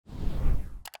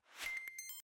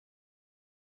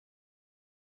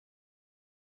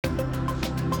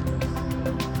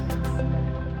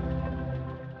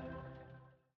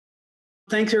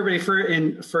Thanks everybody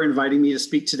for inviting me to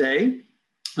speak today.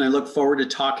 And I look forward to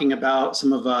talking about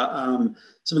some of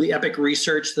the EPIC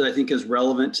research that I think is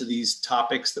relevant to these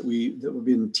topics that we've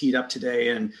been teed up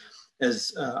today. And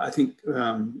as I think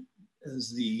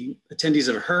as the attendees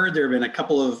have heard, there have been a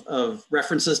couple of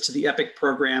references to the EPIC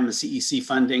program, the CEC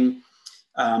funding,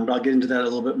 but I'll get into that in a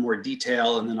little bit more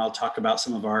detail, and then I'll talk about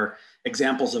some of our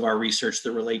examples of our research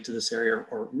that relate to this area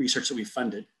or research that we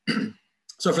funded.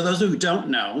 So for those who don't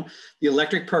know, the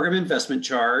Electric Program Investment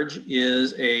Charge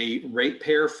is a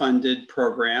ratepayer funded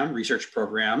program, research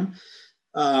program,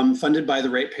 funded by the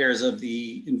ratepayers of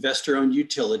the investor-owned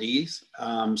utilities,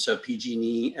 so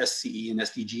PG&E, SCE, and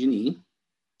SDG&E.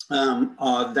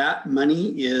 That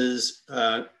money is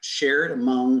shared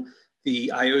among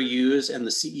the IOUs and the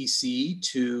CEC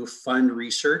to fund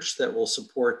research that will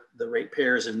support the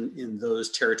ratepayers in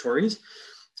those territories.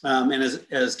 And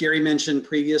as Gary mentioned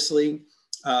previously,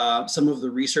 some of the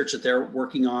research that they're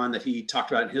working on that he talked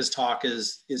about in his talk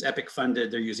is EPIC funded.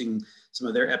 They're using some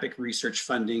of their EPIC research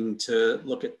funding to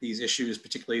look at these issues,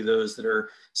 particularly those that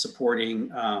are supporting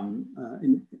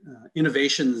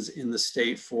innovations in the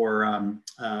state for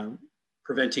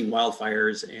preventing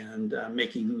wildfires and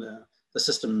making the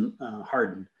system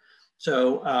harden.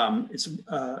 So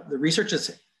the research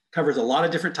covers a lot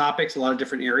of different topics, a lot of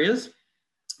different areas.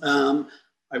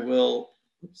 I will,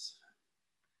 oops.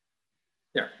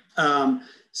 There.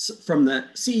 So from the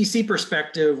CEC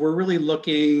perspective, we're really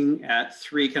looking at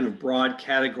three kind of broad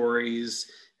categories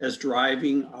as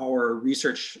driving our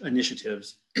research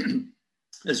initiatives.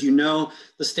 As you know,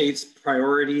 the state's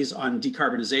priorities on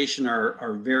decarbonization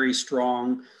are very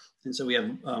strong. And so we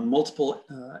have multiple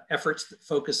efforts that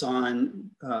focus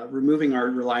on removing our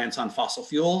reliance on fossil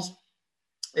fuels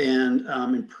and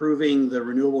improving the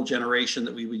renewable generation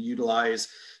that we would utilize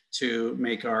to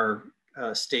make our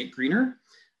state greener.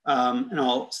 And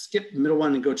I'll skip the middle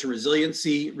one and go to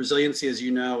resiliency. Resiliency, as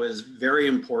you know, is very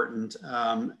important.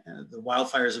 The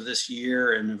wildfires of this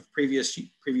year and of previous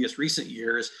recent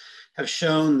years have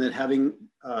shown that having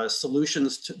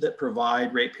solutions that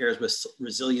provide ratepayers with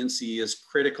resiliency is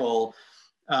critical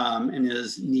and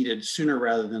is needed sooner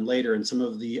rather than later. And some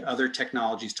of the other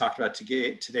technologies talked about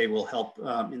today will help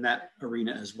in that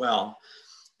arena as well.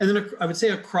 And then I would say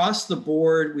across the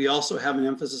board, we also have an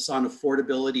emphasis on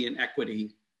affordability and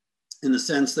equity, in the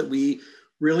sense that we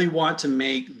really want to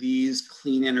make these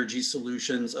clean energy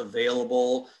solutions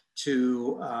available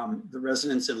to the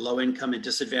residents in low income and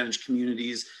disadvantaged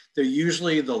communities. They're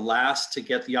usually the last to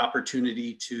get the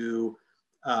opportunity to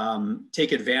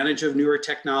take advantage of newer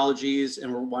technologies,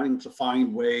 and we're wanting to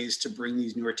find ways to bring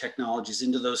these newer technologies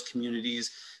into those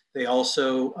communities. They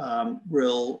also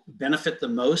will benefit the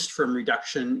most from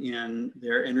reduction in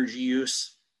their energy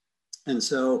use. And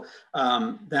so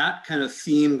that kind of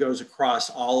theme goes across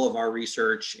all of our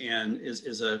research and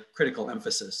is a critical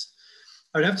emphasis.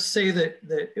 I would have to say that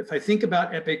if I think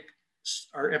about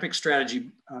our EPIC strategy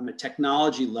on the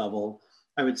technology level,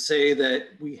 I would say that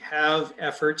we have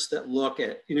efforts that look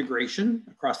at integration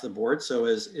across the board. So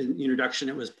as in the introduction,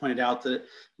 it was pointed out that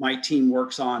my team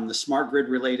works on the smart grid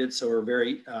related. So we're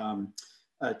very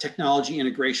technology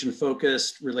integration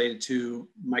focused related to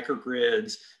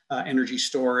microgrids, energy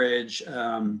storage,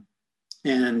 and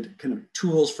kind of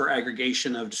tools for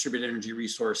aggregation of distributed energy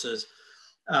resources.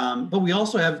 But we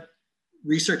also have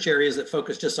research areas that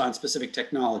focus just on specific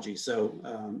technology. So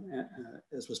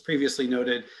as was previously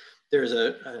noted, there's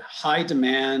a high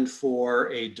demand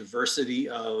for a diversity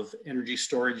of energy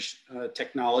storage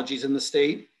technologies in the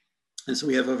state. And so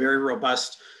we have a very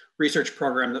robust research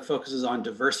program that focuses on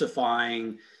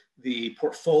diversifying the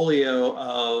portfolio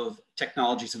of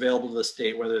technologies available to the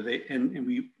state, and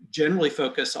we generally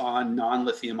focus on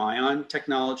non-lithium ion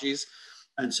technologies.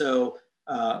 And so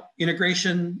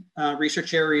integration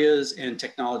research areas and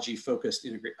technology focused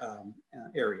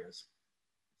areas.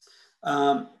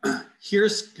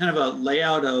 Here's kind of a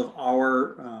layout of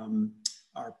our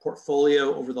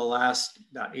portfolio over the last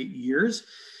about 8 years.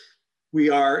 We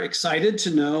are excited to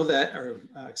know that, or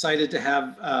excited to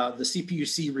have the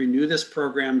CPUC renew this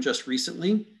program just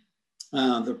recently.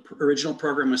 The original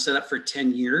program was set up for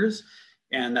 10 years,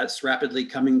 and that's rapidly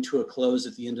coming to a close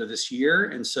at the end of this year.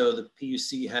 And so the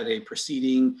PUC had a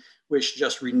proceeding which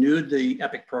just renewed the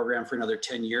EPIC program for another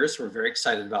 10 years. So we're very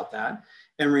excited about that,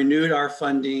 and renewed our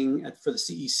funding for the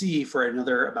CEC for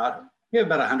another about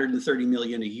 130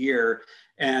 million a year.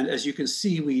 And as you can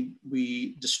see,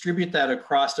 we distribute that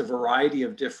across a variety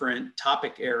of different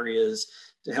topic areas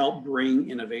to help bring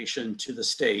innovation to the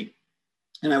state.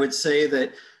 And I would say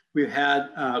that we've had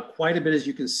quite a bit, as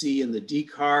you can see, in the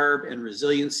decarb and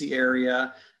resiliency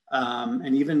area,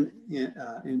 and even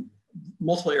in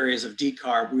multiple areas of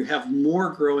decarb. We have more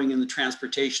growing in the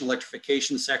transportation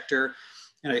electrification sector.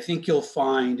 And I think you'll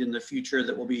find in the future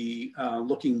that we'll be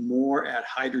looking more at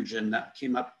hydrogen. That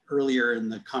came up earlier in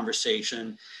the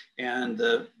conversation. And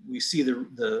we see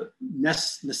the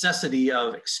necessity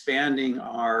of expanding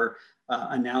our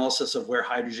analysis of where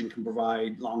hydrogen can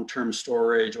provide long-term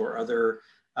storage or other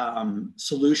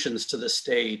solutions to the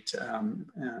state,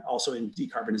 also in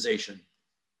decarbonization.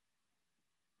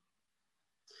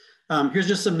 Here's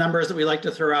just some numbers that we like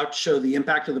to throw out to show the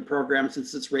impact of the program.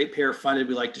 Since it's ratepayer funded,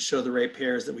 we like to show the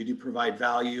ratepayers that we do provide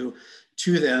value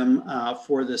to them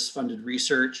for this funded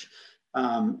research.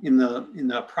 In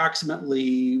the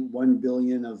approximately $1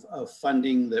 billion of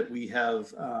funding that we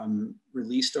have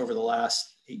released over the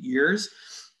last 8 years,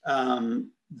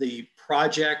 the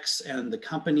projects and the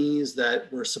companies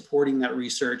that were supporting that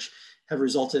research have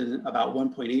resulted in about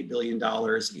 $1.8 billion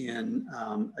in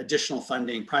additional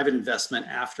funding, private investment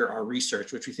after our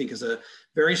research, which we think is a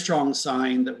very strong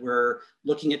sign that we're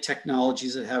looking at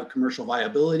technologies that have commercial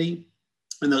viability,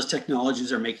 and those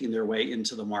technologies are making their way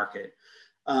into the market.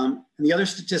 And the other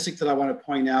statistic that I want to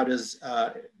point out is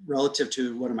relative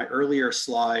to one of my earlier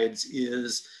slides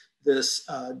is this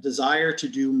desire to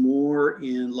do more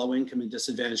in low income and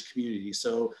disadvantaged communities.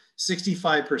 So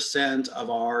 65% of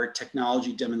our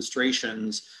technology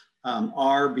demonstrations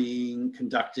are being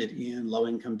conducted in low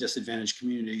income disadvantaged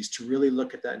communities to really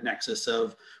look at that nexus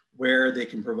of where they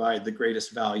can provide the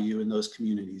greatest value in those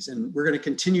communities. And we're going to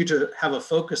continue to have a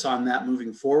focus on that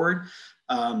moving forward.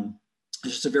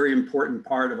 It's just a very important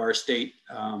part of our state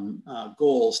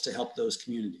goals to help those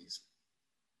communities.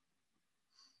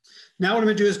 Now what I'm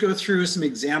going to do is go through some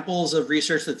examples of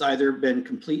research that's either been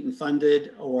complete and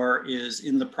funded or is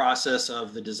in the process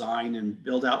of the design and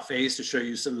build out phase to show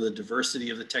you some of the diversity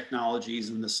of the technologies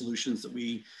and the solutions that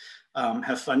we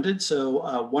have funded.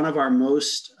 So one of our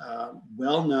most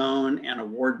well-known and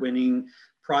award-winning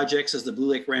projects is the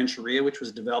Blue Lake Rancheria, which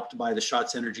was developed by the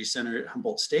Schatz Energy Center at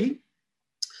Humboldt State.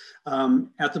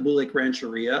 At the Blue Lake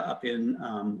Rancheria up in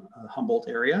Humboldt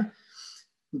area.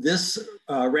 This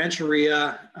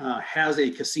rancheria has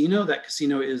a casino. That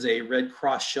casino is a Red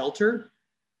Cross shelter.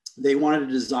 They wanted to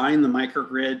design the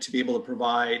microgrid to be able to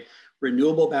provide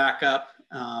renewable backup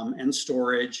and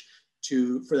storage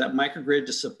for that microgrid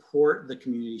to support the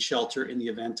community shelter in the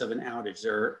event of an outage.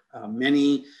 There are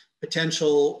many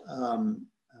potential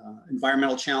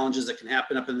environmental challenges that can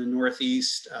happen up in the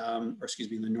Northeast, or excuse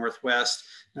me, in the Northwest.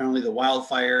 Not only the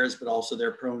wildfires, but also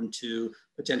they're prone to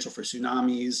potential for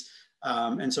tsunamis.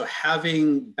 And so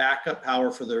having backup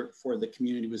power for the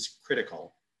community was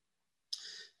critical.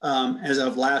 As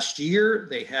of last year,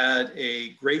 they had a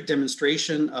great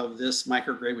demonstration of this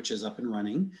microgrid, which is up and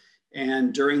running.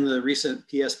 And during the recent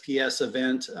PSPS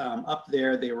event up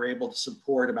there, they were able to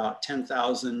support about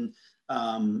 10,000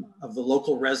 of the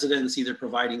local residents, either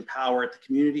providing power at the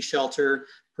community shelter,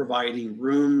 providing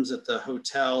rooms at the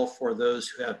hotel for those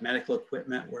who have medical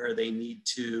equipment where they need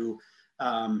to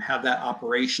have that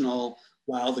operational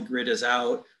while the grid is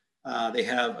out. They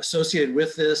have associated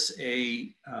with this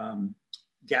a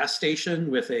gas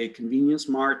station with a convenience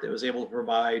mart that was able to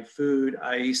provide food,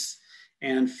 ice,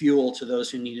 and fuel to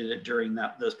those who needed it during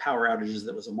those power outages.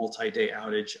 That was a multi-day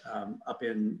outage up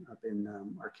in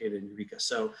Arcata and Eureka.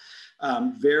 So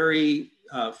very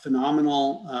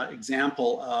phenomenal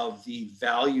example of the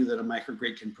value that a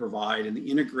microgrid can provide and the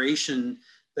integration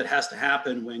that has to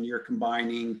happen when you're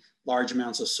combining large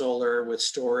amounts of solar with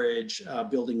storage,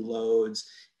 building loads,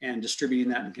 and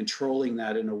distributing that and controlling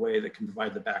that in a way that can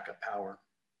provide the backup power.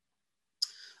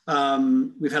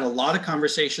 We've had a lot of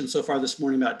conversations so far this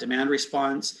morning about demand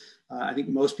response. I think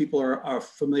most people are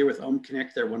familiar with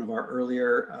OhmConnect. They're one of our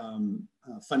earlier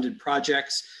funded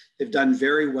projects. They've done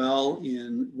very well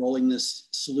in rolling this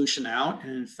solution out.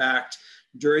 And in fact,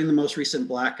 during the most recent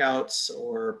blackouts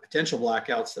or potential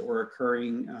blackouts that were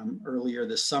occurring earlier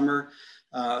this summer,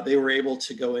 they were able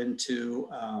to go into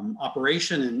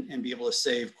operation and be able to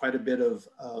save quite a bit of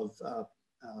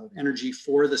energy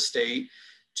for the state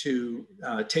to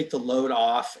take the load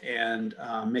off and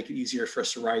make it easier for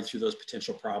us to ride through those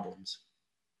potential problems.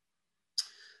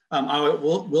 I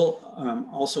will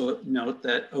also note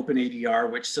that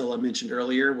OpenADR, which Scilla mentioned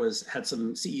earlier, had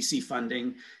some CEC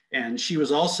funding, and she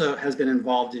has been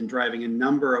involved in driving a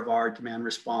number of our demand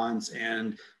response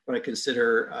and what I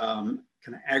consider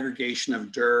kind of aggregation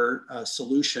of DER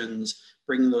solutions,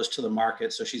 bringing those to the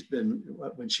market. So she's been,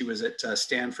 when she was at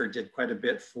Stanford, did quite a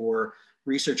bit for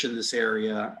research in this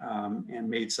area and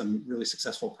made some really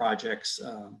successful projects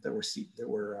that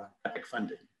were EPIC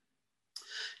funded.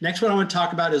 Next one I want to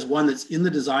talk about is one that's in the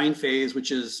design phase,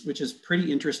 which is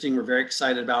pretty interesting. We're very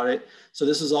excited about it. So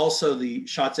this is also the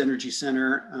Schatz Energy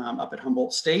Center up at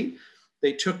Humboldt State.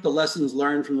 They took the lessons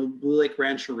learned from the Blue Lake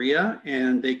Rancheria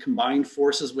and they combined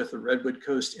forces with the Redwood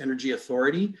Coast Energy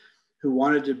Authority, who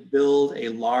wanted to build a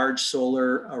large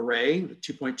solar array, the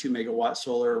 2.2 megawatt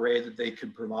solar array that they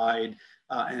could provide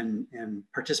and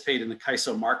participate in the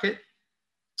CAISO market.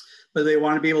 But they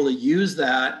want to be able to use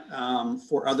that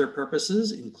for other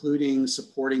purposes, including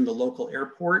supporting the local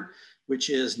airport, which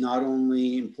is not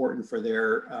only important for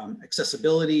their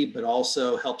accessibility, but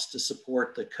also helps to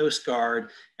support the Coast Guard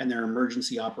and their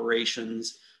emergency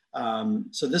operations.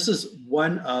 So this is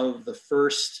one of the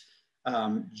first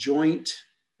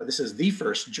this is the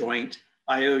first joint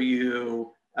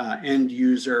IOU end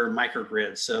user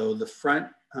microgrid. So the front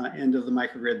end of the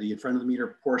microgrid, the in front of the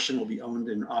meter portion will be owned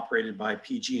and operated by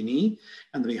PG&E,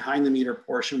 and the behind the meter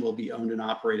portion will be owned and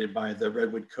operated by the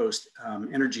Redwood Coast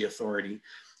Energy Authority.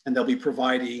 And they'll be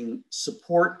providing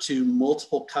support to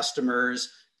multiple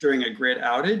customers during a grid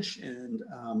outage.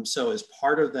 And so as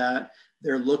part of that,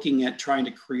 they're looking at trying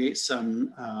to create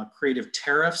some creative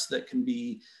tariffs that can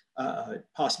be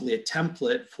possibly a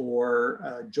template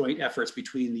for joint efforts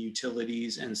between the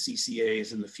utilities and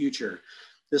CCAs in the future.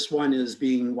 This one is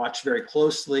being watched very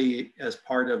closely as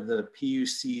part of the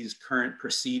PUC's current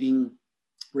proceeding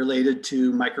related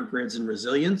to microgrids and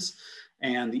resilience,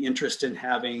 and the interest in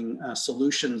having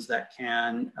solutions that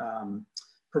can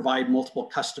provide multiple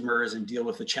customers and deal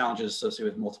with the challenges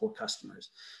associated with multiple customers.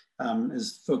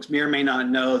 As folks may or may not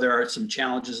know, there are some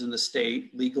challenges in the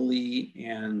state legally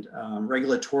and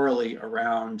regulatorily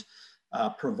around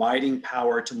providing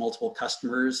power to multiple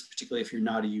customers, particularly if you're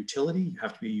not a utility. You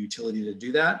have to be a utility to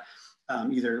do that.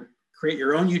 Either create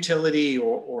your own utility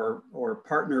or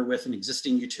partner with an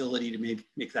existing utility to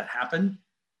make that happen.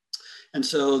 And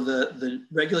so the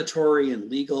regulatory and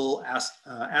legal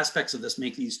aspects of this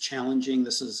make these challenging.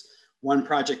 This is one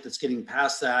project that's getting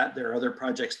past that. There are other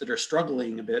projects that are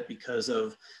struggling a bit because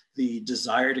of the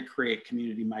desire to create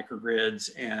community microgrids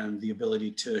and the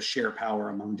ability to share power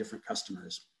among different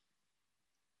customers.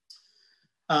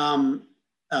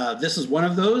 This is one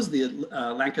of those, the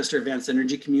Lancaster Advanced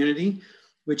Energy Community,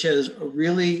 which is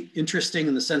really interesting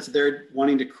in the sense that they're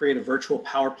wanting to create a virtual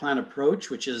power plant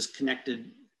approach, which is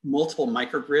connected multiple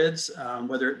microgrids,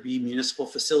 whether it be municipal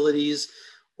facilities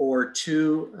or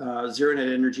two zero net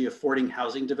energy affording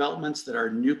housing developments that are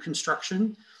new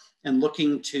construction and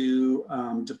looking to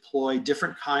deploy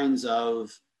different kinds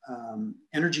of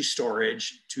energy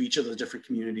storage to each of those different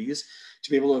communities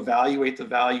to be able to evaluate the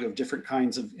value of different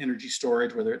kinds of energy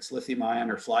storage, whether it's lithium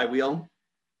ion or flywheel,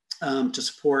 to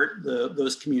support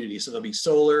those communities. So there'll be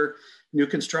solar, new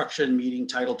construction meeting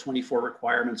Title 24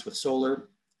 requirements with solar,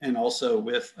 and also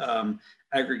with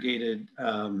aggregated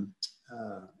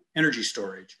energy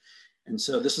storage. And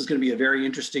so this is going to be a very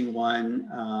interesting one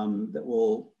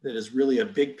that is really a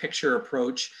big picture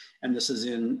approach. And this is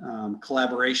in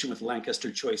collaboration with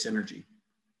Lancaster Choice Energy.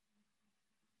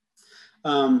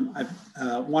 I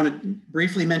want to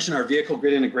briefly mention our vehicle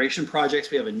grid integration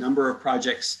projects. We have a number of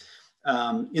projects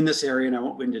in this area, and I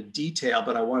won't go into detail,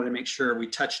 but I wanted to make sure we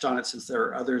touched on it since there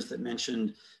are others that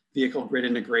mentioned vehicle grid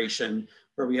integration,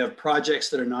 where we have projects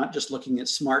that are not just looking at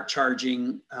smart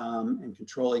charging and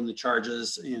controlling the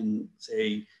charges in,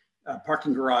 say,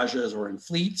 parking garages or in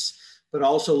fleets, but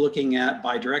also looking at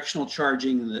bidirectional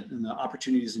charging and the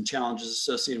opportunities and challenges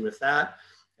associated with that,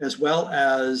 as well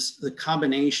as the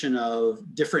combination of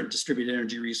different distributed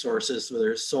energy resources,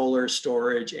 whether it's solar,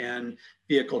 storage, and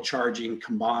vehicle charging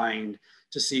combined,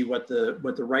 to see what the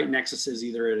right nexus is,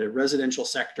 either at a residential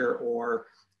sector or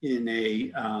in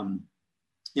a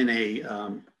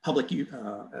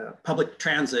public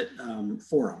transit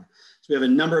forum. So we have a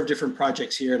number of different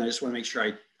projects here, and I just want to make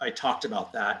sure I talked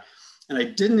about that. And I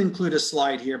didn't include a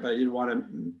slide here, but I did want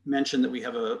to mention that we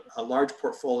have a large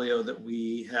portfolio that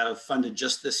we have funded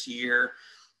just this year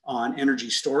on energy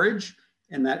storage.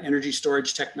 And that energy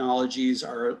storage technologies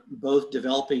are both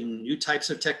developing new types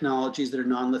of technologies that are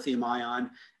non-lithium ion,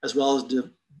 as well as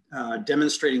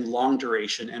demonstrating long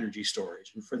duration energy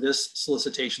storage. And for this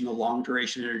solicitation, the long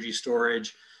duration energy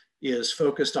storage is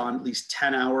focused on at least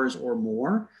 10 hours or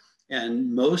more.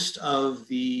 And most of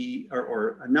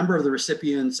or a number of the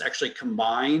recipients actually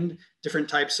combined different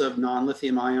types of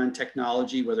non-lithium ion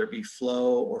technology, whether it be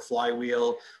flow or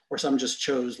flywheel, or some just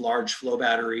chose large flow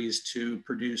batteries to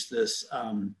produce this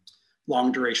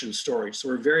long duration storage. So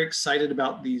we're very excited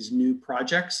about these new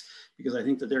projects because I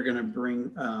think that they're going to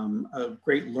bring a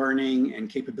great learning and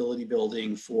capability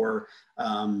building for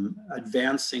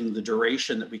advancing the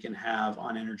duration that we can have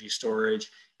on energy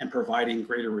storage and providing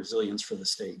greater resilience for the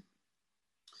state.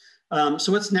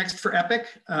 So what's next for EPIC?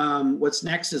 What's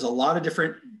next is a lot of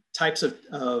different types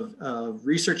of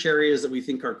research areas that we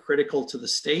think are critical to the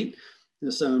state.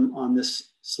 There's some on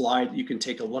this slide you can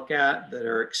take a look at that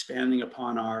are expanding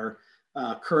upon our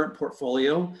current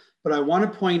portfolio. But I want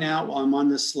to point out while I'm on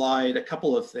this slide a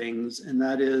couple of things, and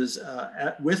that is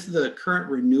with the current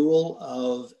renewal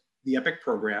of the EPIC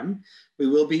program, we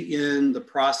will be in the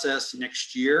process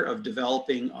next year of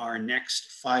developing our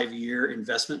next 5-year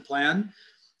investment plan.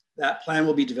 That plan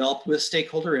will be developed with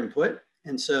stakeholder input.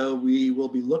 And so we will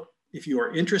be if you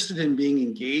are interested in being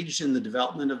engaged in the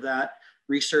development of that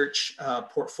research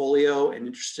portfolio and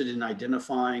interested in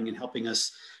identifying and helping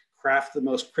us craft the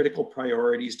most critical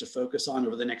priorities to focus on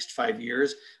over the next 5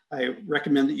 years, I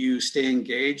recommend that you stay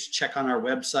engaged. Check on our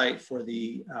website for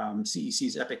the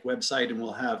CEC's EPIC website, and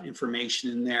we'll have information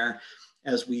in there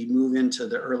as we move into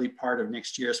the early part of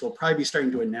next year. So we'll probably be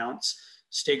starting to announce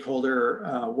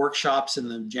stakeholder workshops in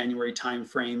the January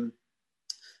timeframe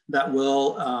that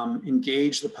will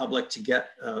engage the public to get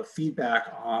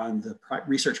feedback on the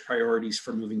research priorities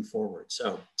for moving forward.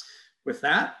 So with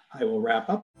that, I will wrap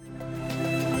up.